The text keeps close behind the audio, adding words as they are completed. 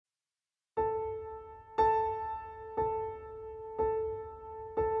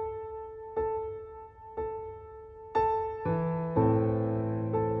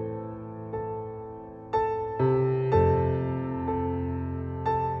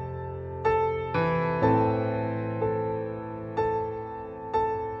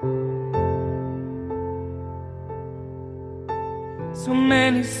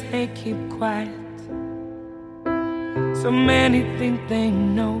many say keep quiet, so many think they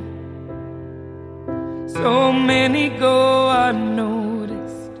know, so many go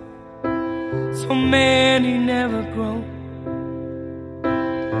unnoticed, so many never grow.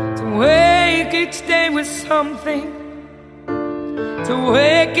 To wake each day with something, to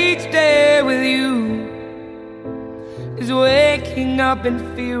wake each day with you, is waking up in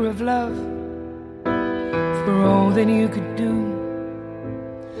fear of love for all that you could do.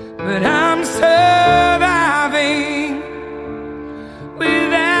 But I'm surviving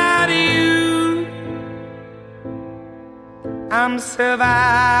without you. I'm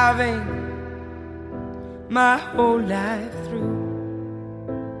surviving my whole life through.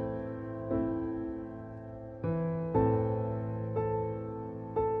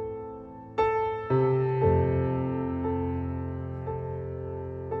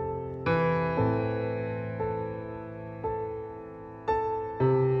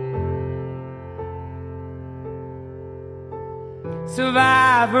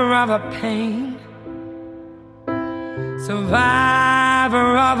 Survivor of a pain, survivor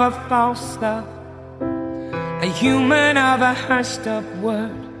of a false love, a human of a hushed up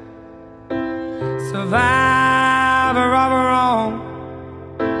word, survivor of a wrong.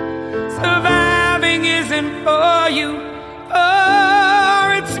 Surviving isn't for you, for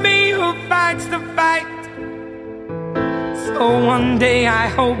it's me who fights the fight. So one day I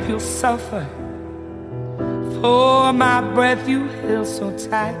hope you'll suffer for my breath you held so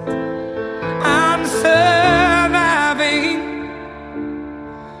tight. I'm surviving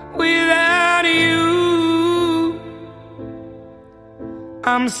without you.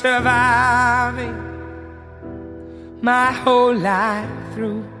 I'm surviving my whole life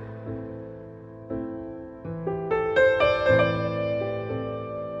through.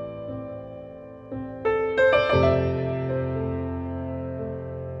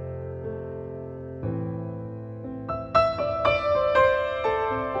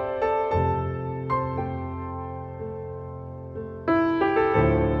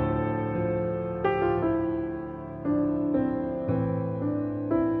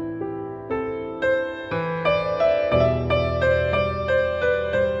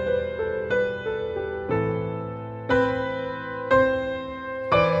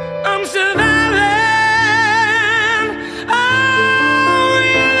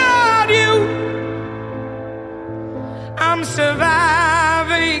 I'm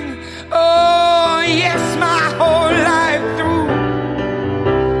surviving, oh yes, my whole life through.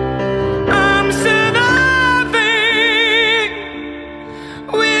 I'm surviving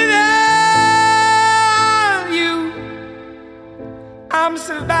without you. I'm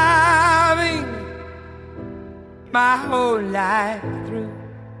surviving my whole life through.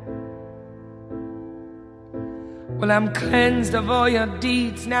 Well, I'm cleansed of all your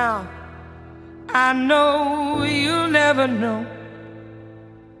deeds now. I know you'll never know.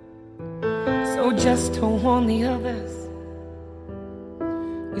 So just to warn the others,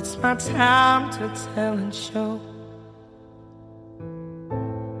 it's my time to tell and show.